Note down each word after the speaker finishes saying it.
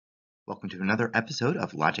Welcome to another episode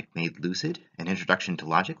of Logic Made Lucid, an introduction to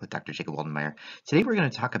logic with Dr. Jacob Waldenmeyer. Today we're going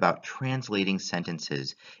to talk about translating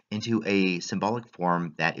sentences into a symbolic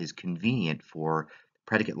form that is convenient for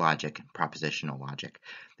predicate logic and propositional logic.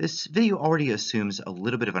 This video already assumes a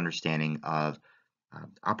little bit of understanding of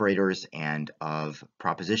operators and of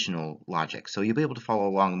propositional logic, so you'll be able to follow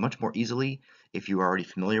along much more easily if you are already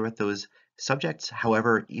familiar with those subjects.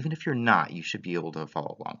 However, even if you're not, you should be able to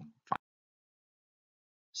follow along fine.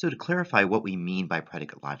 So to clarify what we mean by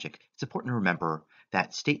predicate logic, it's important to remember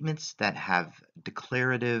that statements that have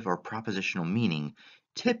declarative or propositional meaning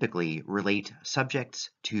typically relate subjects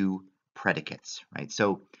to predicates, right?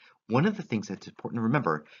 So one of the things that's important to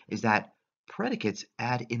remember is that predicates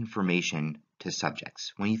add information to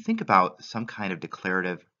subjects. When you think about some kind of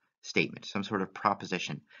declarative statement, some sort of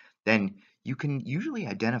proposition, then you can usually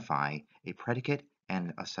identify a predicate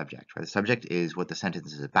and a subject, right? The subject is what the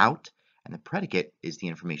sentence is about, and the predicate is the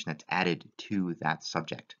information that's added to that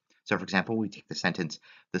subject. So for example, we take the sentence,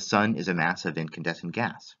 the sun is a mass of incandescent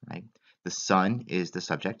gas, right? The sun is the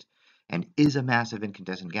subject, and is a mass of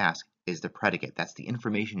incandescent gas is the predicate. That's the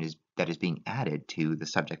information that is being added to the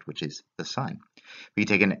subject, which is the sun. We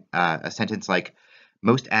take a sentence like,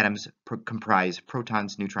 most atoms comprise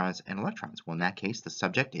protons, neutrons, and electrons. Well, in that case, the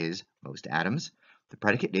subject is most atoms. The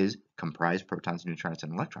predicate is comprise protons, neutrons,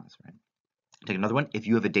 and electrons, right? Take another one. If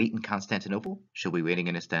you have a date in Constantinople, she'll be waiting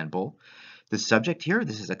in Istanbul. The subject here,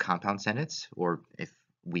 this is a compound sentence, or if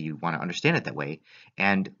we want to understand it that way,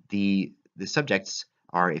 and the subjects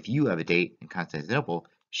are, if you have a date in Constantinople,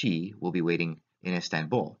 she will be waiting in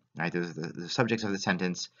Istanbul. Right? Those are the subjects of the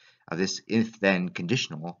sentence of this if-then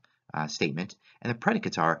conditional statement, and the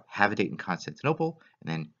predicates are have a date in Constantinople,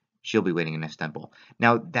 and then she'll be waiting in Istanbul.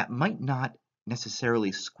 Now, that might not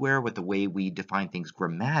necessarily square with the way we define things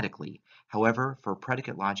grammatically. However, for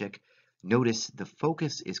predicate logic, notice the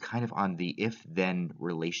focus is kind of on the if-then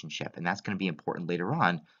relationship, and that's going to be important later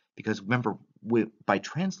on because remember, by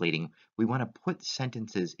translating, we want to put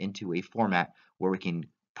sentences into a format where we can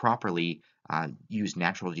properly use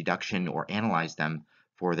natural deduction or analyze them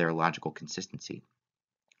for their logical consistency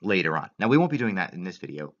later on. Now, we won't be doing that in this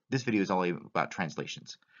video. This video is all about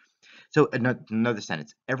translations. So another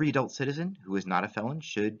sentence, every adult citizen who is not a felon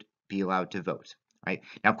should be allowed to vote, right?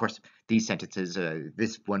 Now, of course, these sentences,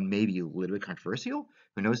 this one may be a little bit controversial.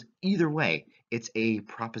 Who knows? Either way, it's a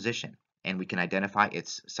proposition, and we can identify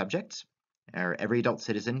its subjects, or every adult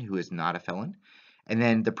citizen who is not a felon, and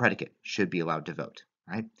then the predicate should be allowed to vote,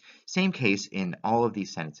 right? Same case in all of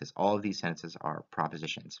these sentences. All of these sentences are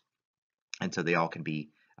propositions, and so they all can be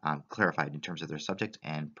clarified in terms of their subject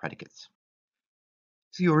and predicates.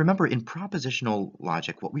 So you'll remember in propositional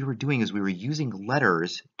logic, what we were doing is we were using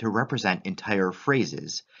letters to represent entire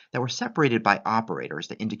phrases that were separated by operators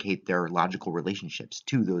that indicate their logical relationships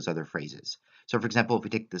to those other phrases. So for example, if we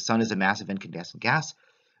take the sun as a mass of incandescent gas,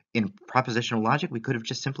 in propositional logic, we could have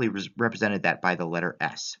just simply represented that by the letter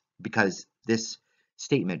S, because this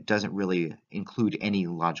statement doesn't really include any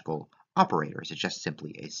logical operators. It's just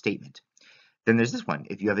simply a statement. Then there's this one.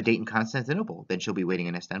 If you have a date in Constantinople, then she'll be waiting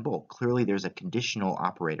in Istanbul. Clearly, there's a conditional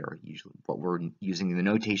operator, usually what we're using the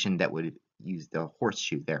notation that would use the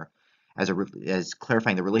horseshoe there as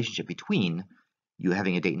clarifying the relationship between you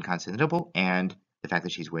having a date in Constantinople and the fact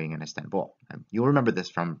that she's waiting in Istanbul. And you'll remember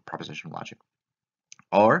this from propositional logic.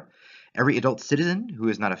 Or, every adult citizen who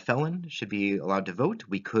is not a felon should be allowed to vote.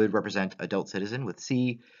 We could represent adult citizen with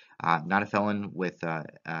C, not a felon with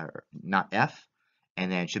not F, and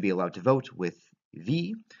then should be allowed to vote with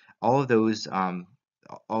V. All of those,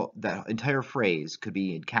 that entire phrase could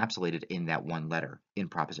be encapsulated in that one letter in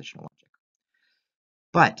propositional logic.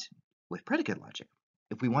 But with predicate logic,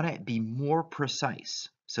 if we want to be more precise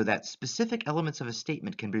so that specific elements of a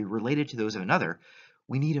statement can be related to those of another,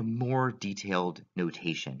 we need a more detailed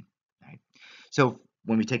notation. Right? So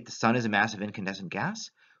when we take the sun as a mass of incandescent gas,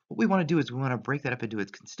 what we want to do is we want to break that up into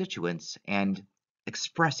its constituents and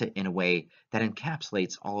express it in a way that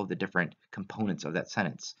encapsulates all of the different components of that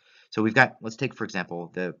sentence. So we've got, let's take, for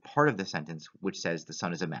example, the part of the sentence which says the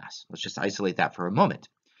sun is a mass. Let's just isolate that for a moment.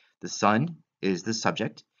 The sun is the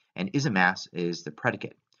subject, and is a mass is the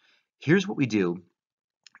predicate. Here's what we do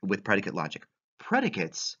with predicate logic.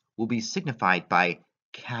 Predicates will be signified by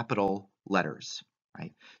capital letters,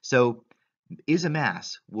 right? So is a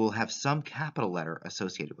mass will have some capital letter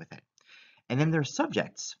associated with it. And then their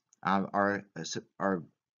subjects are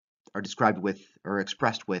described with or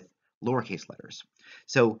expressed with lowercase letters.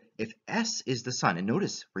 So if S is the sun, and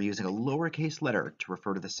notice we're using a lowercase letter to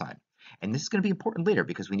refer to the sun, and this is going to be important later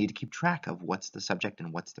because we need to keep track of what's the subject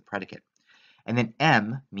and what's the predicate. And then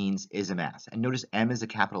M means is a mass, and notice M is a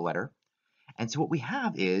capital letter, and so what we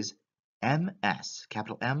have is ms,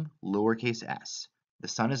 capital M, lowercase s. The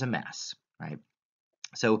sun is a mass, right?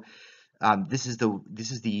 So this is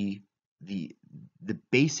the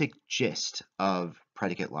basic gist of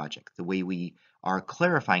predicate logic, the way we are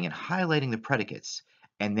clarifying and highlighting the predicates,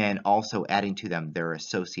 and then also adding to them their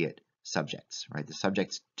associate subjects, right? The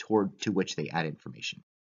subjects to which they add information.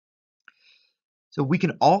 So we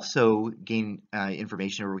can also gain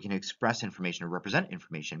information, or we can express information or represent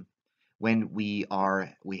information when we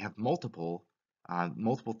have multiple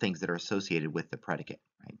things that are associated with the predicate,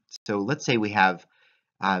 right? So let's say we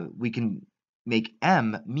can make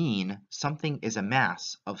M mean something is a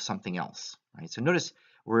mass of something else, right? So notice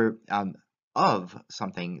we're of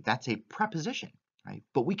something, that's a preposition, right?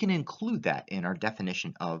 But we can include that in our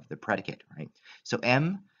definition of the predicate, right? So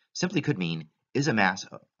M simply could mean is a mass,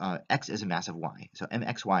 X is a mass of Y. So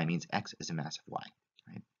MXY means X is a mass of Y,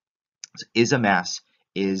 right? So is a mass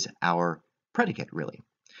is our predicate, really.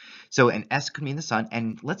 So an S could mean the sun,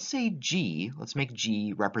 and let's say G, let's make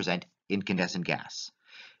G represent incandescent gas.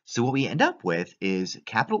 So what we end up with is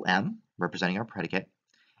capital M representing our predicate,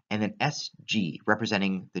 and then SG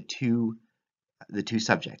representing the two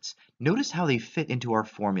subjects. Notice how they fit into our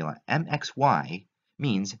formula. MXY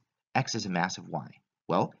means X is a mass of Y.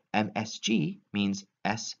 Well, MSG means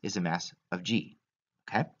S is a mass of G.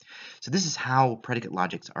 Okay, so this is how predicate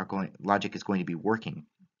logic is going to be working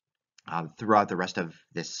throughout the rest of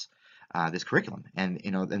this curriculum, and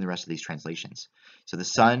in the rest of these translations. So the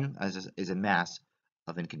sun is a mass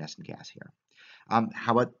of incandescent gas here.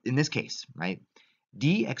 How about in this case, right?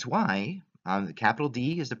 dxy, the capital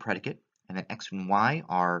D is the predicate, and then x and y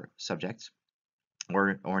are subjects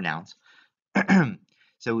or nouns.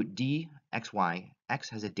 So dxy, x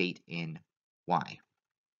has a date in y.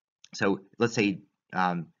 So let's say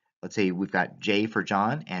we've got J for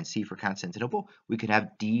John and C for Constantinople. We could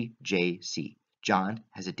have DJC. John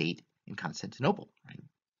has a date in Constantinople,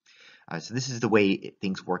 right? So this is the way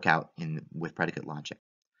things work out with predicate logic.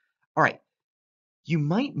 All right. You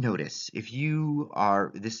might notice if you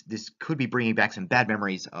are this could be bringing back some bad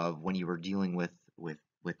memories of when you were dealing with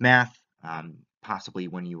math, possibly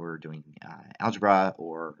when you were doing algebra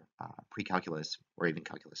or pre-calculus or even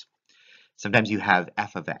calculus. Sometimes you have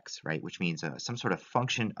f of x, right, which means some sort of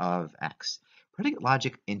function of x. Predicate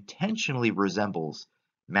logic intentionally resembles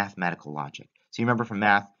mathematical logic. So you remember from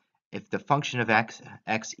math, if the function of x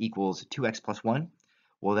equals 2x plus 1,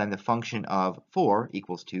 well then the function of 4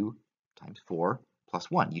 equals 2 times 4 plus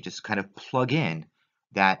 1. You just kind of plug in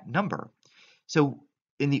that number. So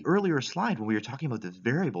in the earlier slide, when we were talking about the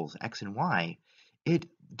variables x and y, it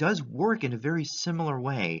does work in a very similar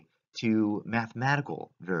way to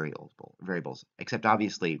mathematical variables, except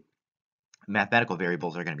obviously mathematical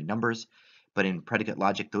variables are going to be numbers, but in predicate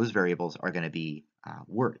logic, those variables are going to be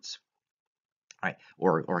words, right,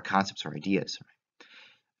 or concepts or ideas. Right?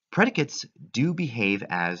 Predicates do behave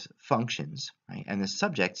as functions, right, and the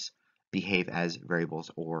subjects behave as variables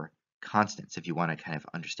or constants, if you want to kind of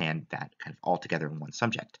understand that kind of all together in one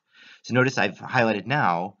subject. So notice I've highlighted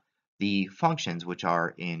now the functions, which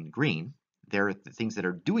are in green. They're the things that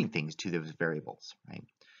are doing things to those variables, right?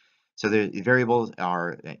 So the variables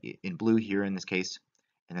are in blue here in this case,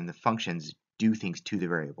 and then the functions do things to the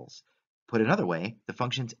variables. Put another way, the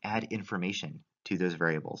functions add information to those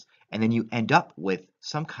variables, and then you end up with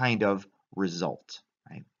some kind of result,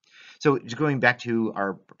 right? So just going back to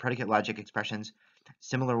our predicate logic expressions,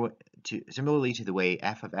 similarly to the way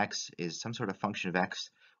f of x is some sort of function of x,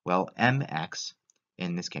 well, mx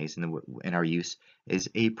in this case, in our use, is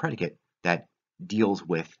a predicate that deals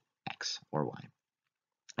with x or y,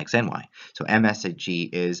 x and y. So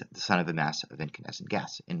MSG is the son of a mass of incandescent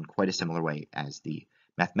gas in quite a similar way as the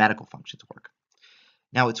mathematical functions work.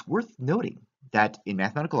 Now it's worth noting that in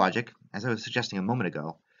mathematical logic, as I was suggesting a moment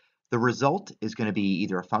ago, the result is going to be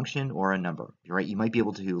either a function or a number, right? You might be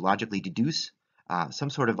able to logically deduce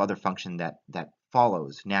some sort of other function that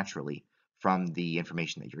follows naturally from the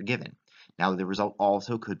information that you're given. Now the result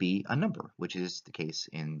also could be a number, which is the case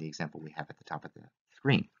in the example we have at the top of the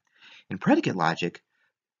screen. In predicate logic,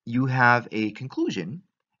 you have a conclusion,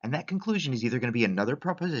 and that conclusion is either going to be another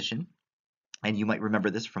proposition, and you might remember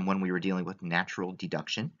this from when we were dealing with natural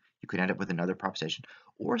deduction. You could end up with another proposition,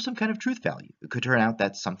 or some kind of truth value. It could turn out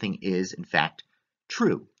that something is, in fact,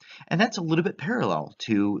 true. And that's a little bit parallel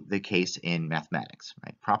to the case in mathematics,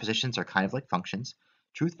 right? Propositions are kind of like functions.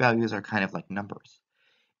 Truth values are kind of like numbers.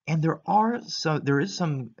 And there is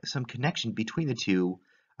some connection between the two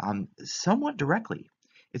somewhat directly.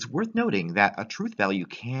 It's worth noting that a truth value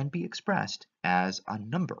can be expressed as a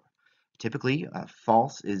number. Typically,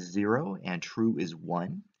 false is 0 and true is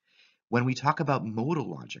 1. When we talk about modal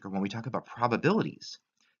logic, or when we talk about probabilities,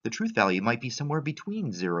 the truth value might be somewhere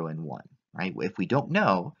between 0 and 1, right? If we don't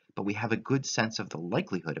know, but we have a good sense of the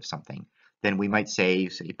likelihood of something, then we might say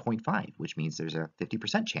 0.5, which means there's a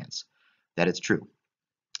 50% chance that it's true.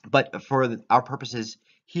 But for our purposes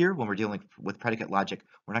here, when we're dealing with predicate logic,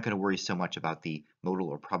 we're not going to worry so much about the modal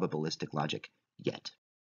or probabilistic logic yet.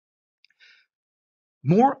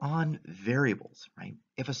 More on variables, right?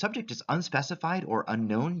 If a subject is unspecified or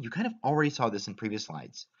unknown, you kind of already saw this in previous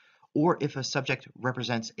slides. Or if a subject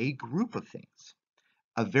represents a group of things,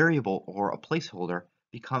 a variable or a placeholder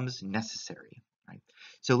becomes necessary, right?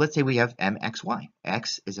 So let's say we have mxy.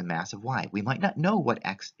 X is a mass of y. We might not know what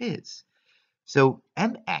x is. So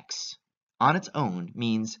mx on its own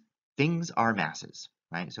means things are masses,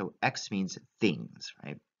 right? So x means things,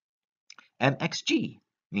 right? mxg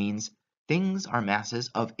means things are masses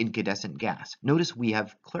of incandescent gas. Notice we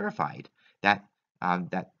have clarified that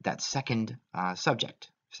that second subject,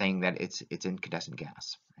 saying that it's incandescent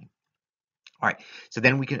gas. Right? All right, so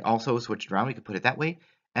then we can also switch it around. We could put it that way.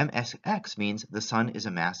 MSX means the sun is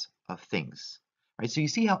a mass of things. Right? So you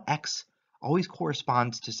see how X always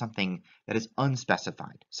corresponds to something that is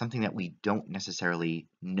unspecified, something that we don't necessarily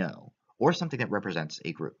know, or something that represents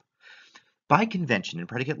a group. By convention in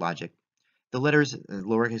predicate logic, the letters,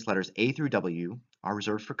 lowercase letters a through w are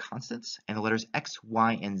reserved for constants, and the letters x,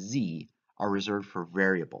 y, and z are reserved for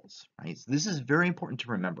variables. Right? So this is very important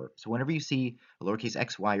to remember. So whenever you see a lowercase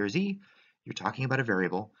x, y, or z, you're talking about a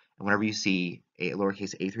variable, and whenever you see a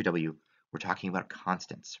lowercase a through w, we're talking about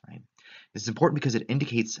constants. Right? This is important because it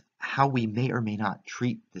indicates how we may or may not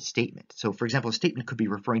treat the statement. So for example, a statement could be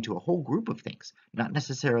referring to a whole group of things, not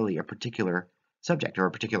necessarily a particular subject or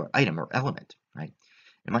a particular item or element. Right?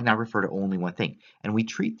 It might not refer to only one thing. And we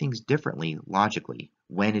treat things differently logically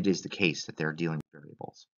when it is the case that they're dealing with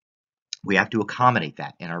variables. We have to accommodate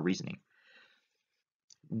that in our reasoning.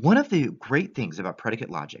 One of the great things about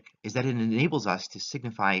predicate logic is that it enables us to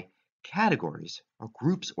signify categories or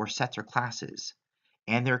groups or sets or classes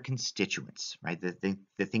and their constituents, right?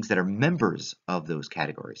 The things that are members of those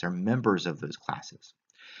categories are members of those classes.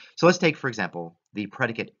 So let's take, for example, the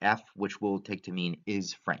predicate F, which we'll take to mean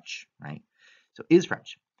is French, right? So is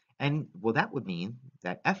French. And well, that would mean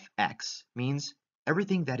that fx means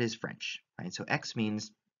everything that is French, right? So x means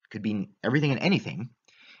could mean everything and anything,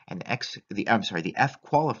 and the f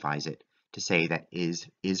qualifies it to say that is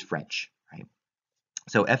French, right?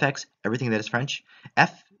 So fx, everything that is French.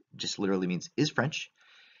 F just literally means is French.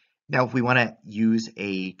 Now, if we want to use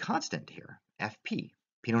a constant here, fp,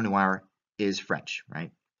 Pinot Noir is French,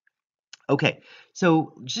 right? Okay,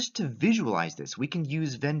 so just to visualize this, we can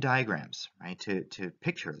use Venn diagrams, right, to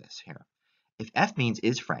picture this here. If F means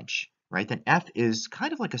is French, right, then F is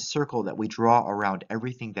kind of like a circle that we draw around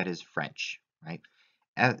everything that is French, right?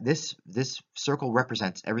 This circle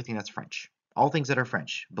represents everything that's French. All things that are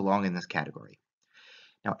French belong in this category.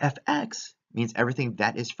 Now, Fx means everything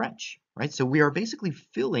that is French, right? So we are basically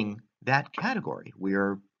filling that category.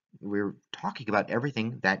 We're talking about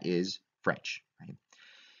everything that is French, right?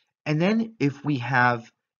 And then if we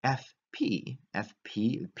have P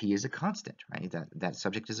is a constant, right? That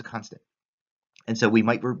subject is a constant. And so we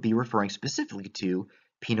might be referring specifically to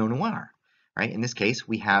Pinot Noir, right? In this case,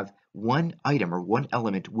 we have one item or one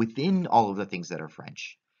element within all of the things that are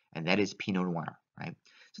French, and that is Pinot Noir, right?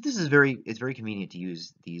 So this is it's very convenient to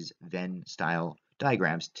use these Venn style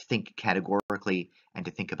diagrams to think categorically and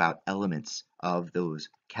to think about elements of those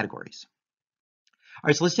categories. All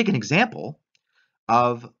right, so let's take an example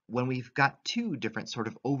of when we've got two different sort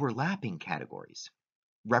of overlapping categories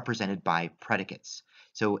represented by predicates.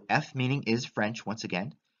 So F meaning is French once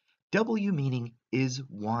again, W meaning is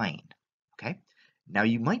wine, okay? Now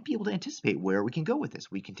you might be able to anticipate where we can go with this.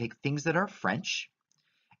 We can take things that are French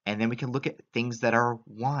and then we can look at things that are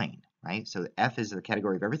wine, right? So F is the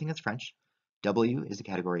category of everything that's French, W is the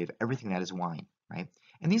category of everything that is wine, right?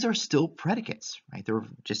 And these are still predicates, right? They're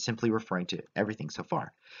just simply referring to everything so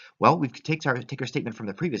far. Well, we take our statement from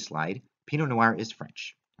the previous slide. Pinot Noir is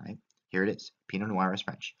French, right? Here it is. Pinot Noir is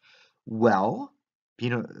French. Well,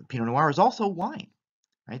 Pinot Noir is also wine,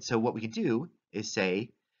 right? So what we can do is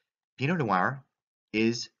say Pinot Noir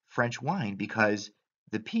is French wine because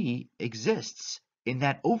the P exists in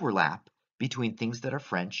that overlap between things that are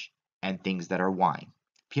French and things that are wine.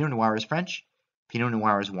 Pinot Noir is French. Pinot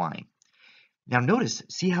Noir is wine. Now notice,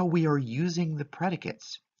 see how we are using the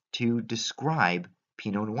predicates to describe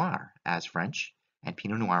Pinot Noir as French and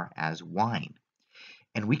Pinot Noir as wine.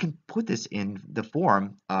 And we can put this in the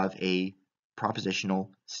form of a propositional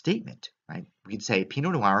statement, right? We can say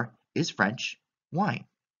Pinot Noir is French wine.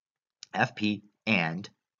 FP and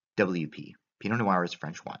WP. Pinot Noir is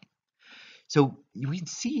French wine. So we can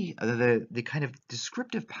see the kind of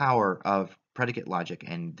descriptive power of predicate logic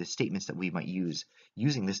and the statements that we might use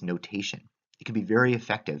using this notation. It can be very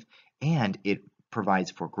effective, and it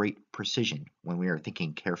provides for great precision when we are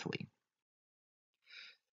thinking carefully.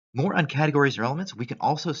 More on categories or elements, we can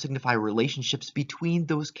also signify relationships between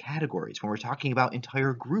those categories when we're talking about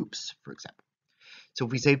entire groups, for example. So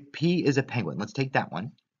if we say P is a penguin, let's take that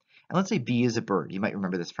one, and let's say B is a bird. You might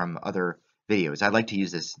remember this from other videos. I like to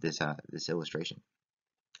use this illustration.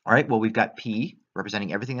 All right, well, we've got P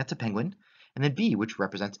representing everything that's a penguin, and then B, which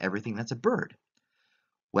represents everything that's a bird.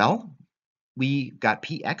 Well, we got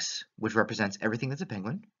PX, which represents everything that's a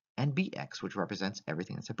penguin, and BX, which represents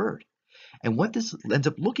everything that's a bird. And what this ends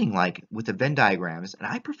up looking like with the Venn diagrams, and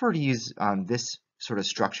I prefer to use this sort of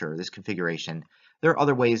structure, this configuration. There are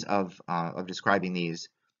other ways of describing these,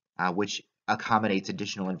 which accommodates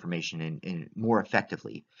additional information in more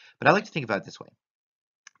effectively. But I like to think about it this way.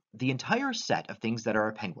 The entire set of things that are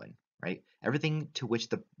a penguin, right? Everything to which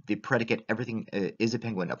the predicate everything is a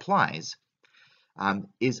penguin applies,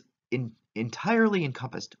 is entirely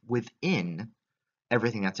encompassed within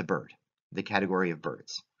everything that's a bird, the category of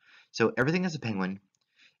birds. So everything that's a penguin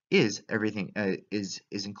is everything is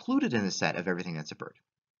included in the set of everything that's a bird.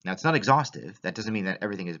 Now it's not exhaustive. That doesn't mean that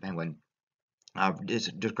everything is a penguin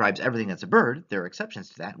describes everything that's a bird. There are exceptions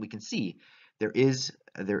to that. We can see there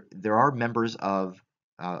are members of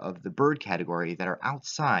the bird category that are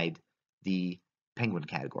outside the penguin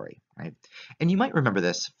category, right? And you might remember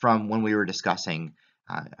this from when we were discussing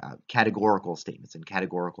categorical statements and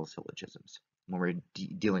categorical syllogisms, when we're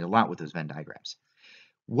dealing a lot with those Venn diagrams.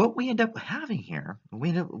 What we end up having here,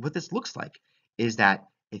 what this looks like, is that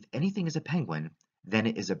if anything is a penguin, then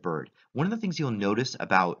it is a bird. One of the things you'll notice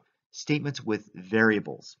about statements with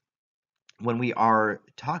variables, when we are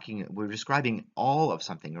we're describing all of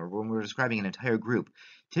something, or when we're describing an entire group,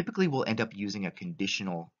 typically we'll end up using a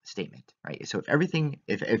conditional statement, right? So if anything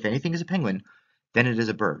is a penguin, then it is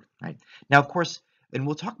a bird, right? Now, of course, and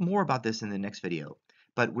we'll talk more about this in the next video,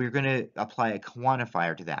 but we're going to apply a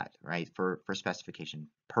quantifier to that, right, for specification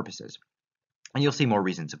purposes. And you'll see more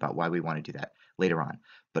reasons about why we want to do that later on.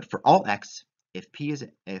 But for all x, if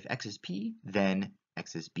x is p, then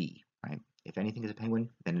x is b, right? If anything is a penguin,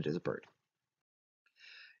 then it is a bird.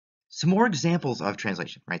 Some more examples of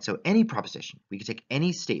translation, right? So any proposition, we can take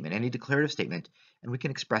any statement, any declarative statement, and we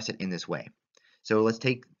can express it in this way. So let's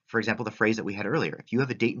take, for example, the phrase that we had earlier. If you have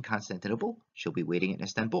a date in Constantinople, she'll be waiting in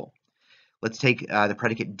Istanbul. Let's take the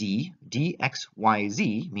predicate D. D, X, Y,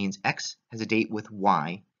 Z means X has a date with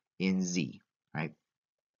Y in Z, right?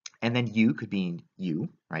 And then U could mean you,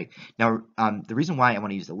 right? Now, the reason why I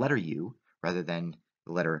want to use the letter U rather than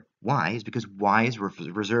the letter Y is because Y is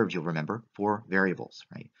reserved, you'll remember, for variables,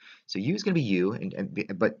 right? So U is going to be U,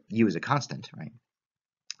 but U is a constant, right?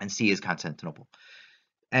 And C is Constantinople.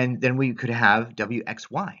 And then we could have W, X,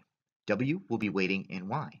 Y. W will be waiting in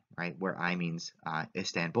Y, right? Where I means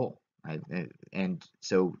Istanbul. Right? And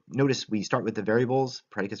so notice we start with the variables,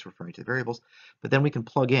 predicates referring to the variables, but then we can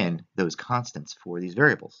plug in those constants for these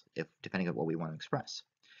variables, depending on what we want to express.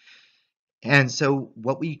 And so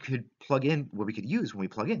what we could use when we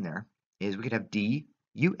plug in there is we could have D,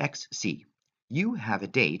 U, X, C. You have a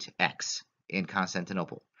date, X, in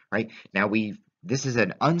Constantinople, right? Now this is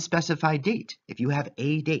an unspecified date. If you have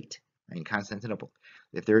a date in Constantinople,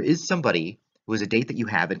 if there is somebody who has a date that you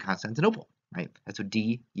have in Constantinople, right? That's what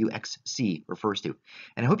DUXC refers to.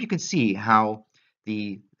 And I hope you can see how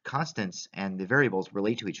the constants and the variables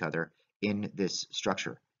relate to each other in this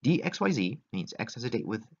structure. DXYZ means X has a date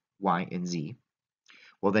with Y and Z.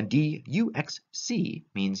 Well, then DUXC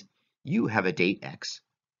means you have a date X,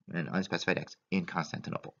 an unspecified X, in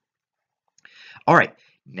Constantinople. All right,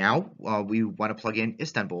 now we want to plug in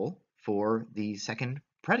Istanbul for the second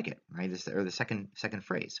predicate, right? Or the second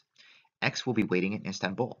phrase. X will be waiting in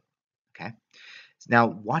Istanbul. Okay. Now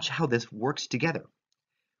watch how this works together.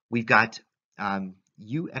 We've got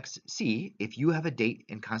UXC, if you have a date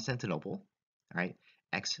in Constantinople, all right,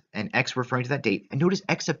 X and X referring to that date, and notice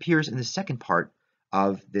X appears in the second part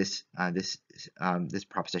of this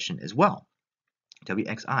proposition as well,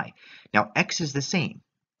 WXI. Now X is the same.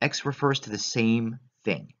 X refers to the same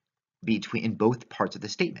thing in both parts of the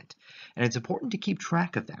statement, and it's important to keep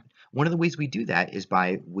track of that. One of the ways we do that is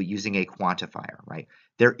by using a quantifier, right?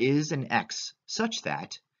 There is an X such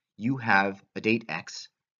that you have a date X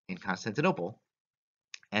in Constantinople,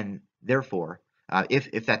 and therefore,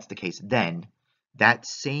 if that's the case, then that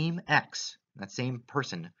same X, that same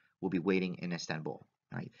person, will be waiting in Istanbul,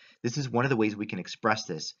 right? This is one of the ways we can express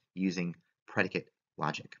this using predicate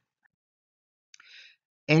logic.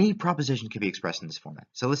 Any proposition can be expressed in this format.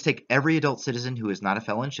 So let's take every adult citizen who is not a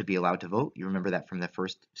felon should be allowed to vote. You remember that from the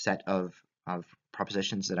first set of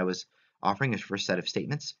propositions that I was offering, the first set of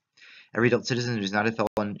statements. Every adult citizen who is not a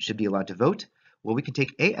felon should be allowed to vote. Well, we can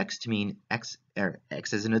take AX to mean X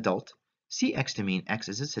as an adult, CX to mean X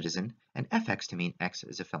as a citizen, and FX to mean X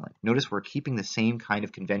as a felon. Notice we're keeping the same kind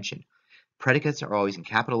of convention. Predicates are always in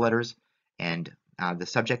capital letters, and the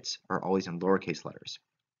subjects are always in lowercase letters.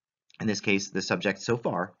 In this case, the subjects so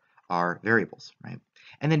far are variables, right?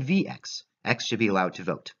 And then VX, X should be allowed to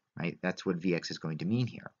vote, right? That's what VX is going to mean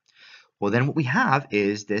here. Well, then what we have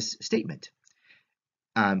is this statement.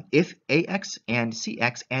 If AX and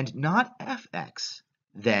CX and not FX,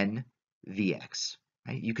 then VX,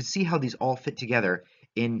 right? You can see how these all fit together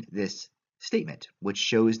in this statement, which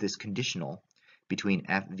shows this conditional between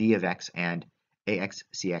V of X and AX,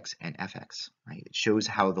 CX, and FX, right? It shows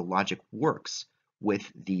how the logic works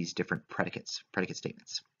with these different predicate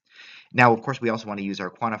statements. Now, of course, we also want to use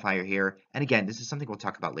our quantifier here. And again, this is something we'll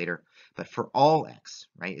talk about later, but for all X,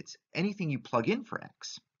 right, it's anything you plug in for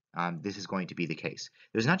X, this is going to be the case.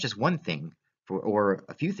 There's not just one thing or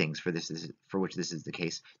a few things for which this is the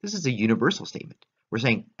case. This is a universal statement. We're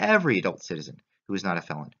saying every adult citizen who is not a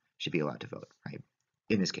felon should be allowed to vote, right,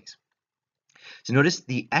 in this case. So notice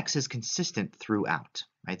the X is consistent throughout,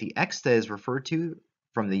 right? The X that is referred to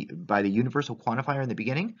by the universal quantifier in the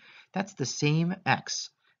beginning, that's the same X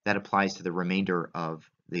that applies to the remainder of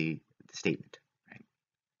the statement, right?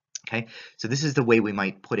 Okay, so this is the way we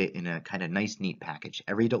might put it in a kind of nice, neat package.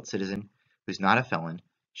 Every adult citizen who's not a felon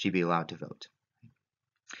should be allowed to vote.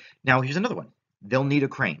 Now, here's another one. They'll need a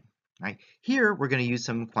crane, right? Here, we're going to use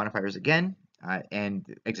some quantifiers again, and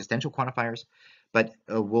existential quantifiers, but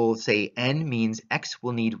we'll say N means X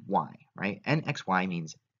will need Y, right? NXY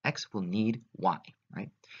means X will need Y, right?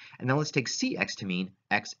 And then let's take CX to mean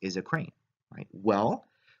X is a crane, right? Well,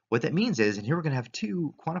 what that means is, and here we're going to have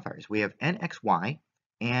two quantifiers. We have NXY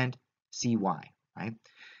and CY, right?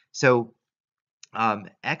 So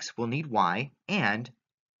X will need Y and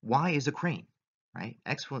Y is a crane, right?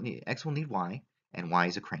 X will need Y and Y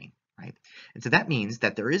is a crane, right? And so that means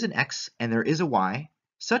that there is an X and there is a Y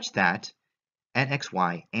such that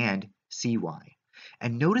NXY and CY.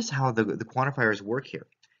 And notice how the quantifiers work here.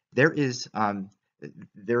 There is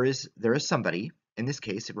somebody. In this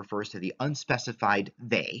case, it refers to the unspecified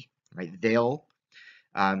they, right? They'll,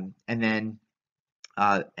 and then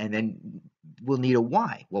we'll need a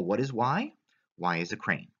Y. Well, what is Y? Y is a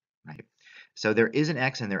crane, right? So there is an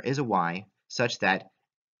X and there is a Y such that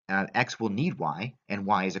X will need Y and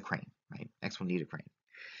Y is a crane, right? X will need a crane.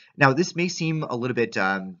 Now, this may seem a little bit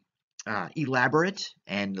elaborate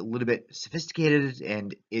and a little bit sophisticated,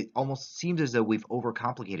 and it almost seems as though we've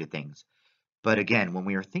overcomplicated things. But again, when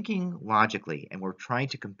we are thinking logically and we're trying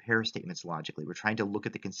to compare statements logically, we're trying to look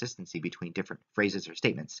at the consistency between different phrases or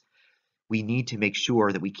statements, we need to make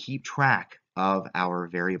sure that we keep track of our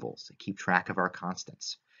variables, keep track of our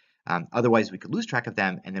constants. Otherwise, we could lose track of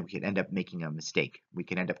them, and then we could end up making a mistake. We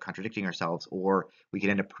could end up contradicting ourselves, or we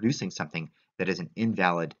could end up producing something that is an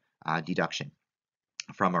invalid deduction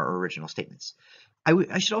from our original statements.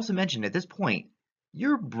 I should also mention at this point,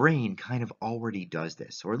 your brain kind of already does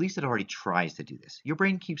this, or at least it already tries to do this. Your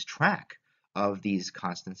brain keeps track of these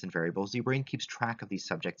constants and variables. Your brain keeps track of these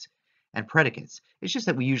subjects and predicates. It's just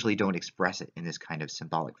that we usually don't express it in this kind of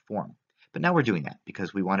symbolic form. But now we're doing that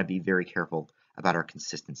because we want to be very careful about our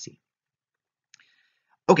consistency.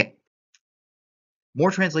 Okay,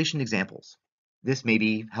 more translation examples. This may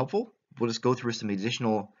be helpful. We'll just go through some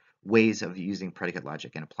additional ways of using predicate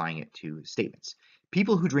logic and applying it to statements.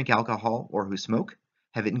 People who drink alcohol or who smoke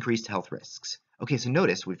have increased health risks. Okay, so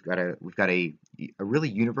notice we've got a really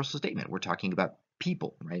universal statement. We're talking about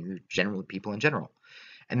people, right? Generally, people in general.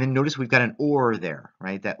 And then notice we've got an or there,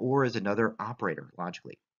 right? That or is another operator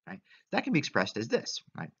logically, right? That can be expressed as this,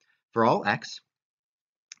 right? For all x,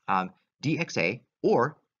 dxa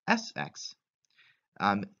or sx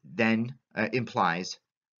then implies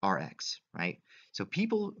rx, right? So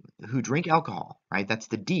people who drink alcohol, right? That's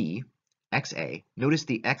the d, xa. Notice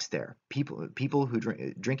the x there. People who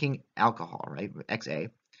drinking alcohol, right? Xa.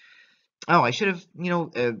 Oh, I should have,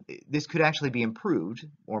 this could actually be improved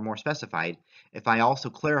or more specified if I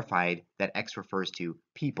also clarified that x refers to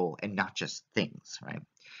people and not just things, right?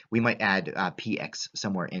 We might add px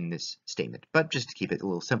somewhere in this statement, but just to keep it a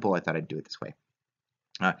little simple, I thought I'd do it this way.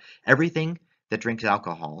 Everything that drinks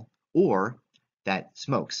alcohol or that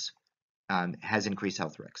smokes has increased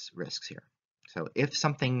health risks here. So if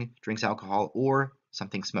something drinks alcohol or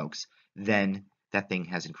something smokes, then that thing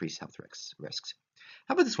has increased health risks.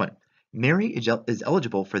 How about this one? Mary is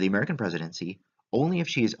eligible for the American presidency only if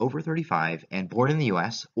she is over 35 and born in the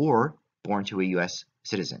US or born to a US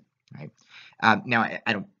citizen, right? Now,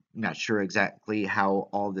 I'm not sure exactly how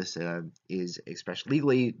all this is expressed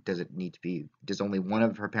legally. Does only one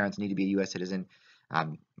of her parents need to be a US citizen?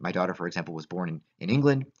 My daughter, for example, was born in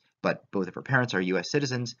England, but both of her parents are US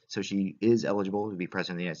citizens, so she is eligible to be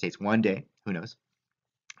president of the United States one day. Who knows?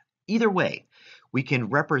 Either way, we can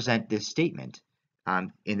represent this statement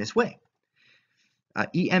in this way.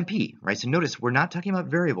 EMP, right? So notice we're not talking about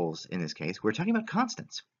variables in this case. We're talking about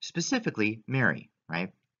constants, specifically Mary,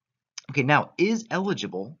 right? Okay, now is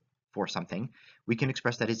eligible for something, we can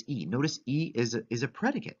express that as E. Notice E is a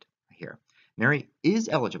predicate here. Mary is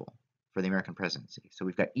eligible for the American presidency. So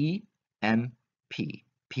we've got E-M-P,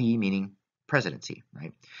 P meaning presidency,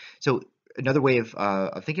 right? So another way of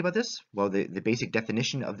thinking about this, well, the basic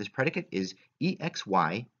definition of this predicate is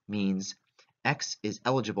EXY means X is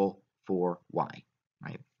eligible for Y,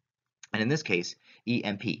 right? And in this case,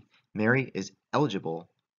 EMP, Mary is eligible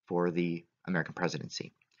for the American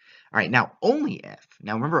presidency. All right, now only if.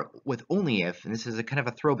 Now remember, with only if, and this is a kind of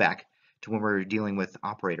a throwback to when we're dealing with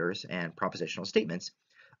operators and propositional statements,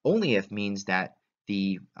 only if means that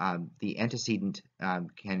the antecedent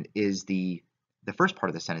is the first part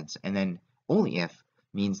of the sentence, and then only if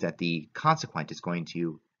means that the consequent is going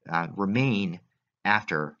to remain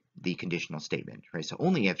after the conditional statement, right? So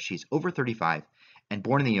only if she's over 35 and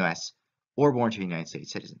born in the U.S. or born to a United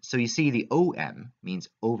States citizen. So you see the OM means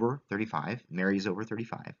over 35. Mary is over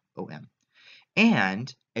 35, OM.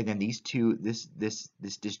 And then these two, this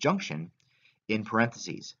disjunction in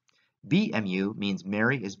parentheses. BMU means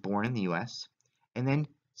Mary is born in the U.S. And then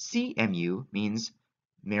CMU means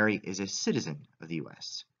Mary is a citizen of the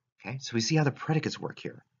U.S. Okay, so we see how the predicates work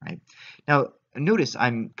here, right? Now, notice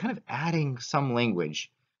I'm kind of adding some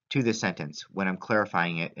language to this sentence when I'm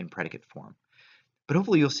clarifying it in predicate form. But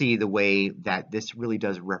hopefully you'll see the way that this really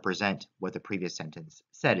does represent what the previous sentence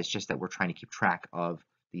said. It's just that we're trying to keep track of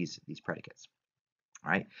these predicates.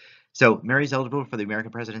 All right. So Mary's eligible for the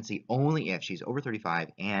American presidency only if she's over 35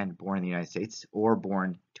 and born in the United States or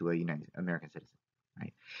born to a American citizen.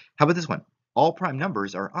 Right. How about this one? All prime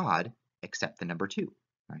numbers are odd except the number 2.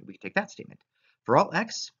 Right. We can take that statement. For all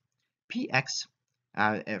x, px,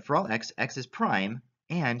 for all x, x is prime,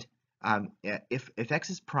 and if x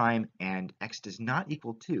is prime and x does not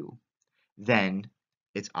equal 2, then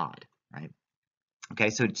it's odd, right? Okay,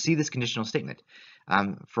 so see this conditional statement.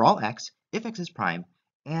 For all x, if x is prime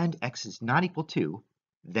and x is not equal 2,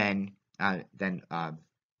 then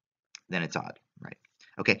it's odd, right?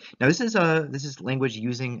 Okay, now this is language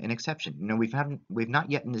using an exception. You know, we've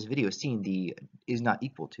not yet in this video seen the is not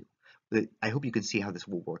equal to. But I hope you can see how this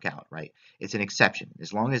will work out, right? It's an exception.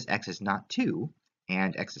 As long as x is not 2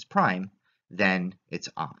 and x is prime, then it's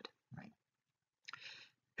odd, right?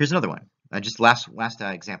 Here's another one. Just last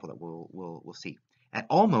example that we'll see. At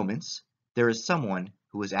all moments, there is someone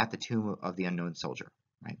who is at the tomb of the unknown soldier,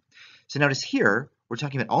 right? So notice here we're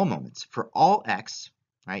talking about all moments for all x,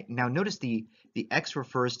 right? Now notice the x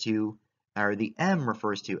refers to, or the m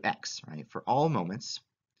refers to x, right? For all moments,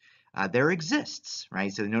 there exists,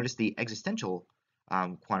 right? So notice the existential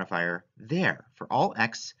quantifier there. For all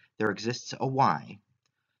x, there exists a y,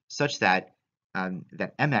 such that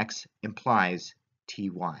that mx implies ty,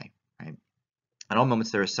 right? At all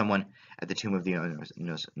moments, there is someone at the tomb of the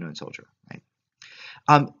unknown soldier,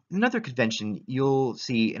 right? Another convention you'll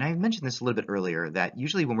see, and I mentioned this a little bit earlier, that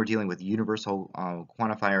usually when we're dealing with universal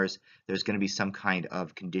quantifiers, there's going to be some kind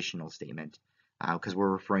of conditional statement because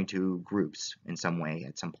we're referring to groups in some way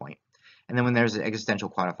at some point. And then when there's an existential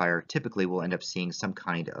quantifier, typically we'll end up seeing some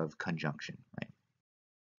kind of conjunction, right?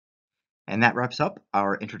 And that wraps up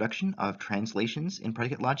our introduction of translations in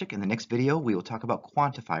predicate logic. In the next video, we will talk about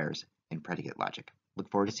quantifiers in predicate logic. Look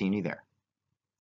forward to seeing you there.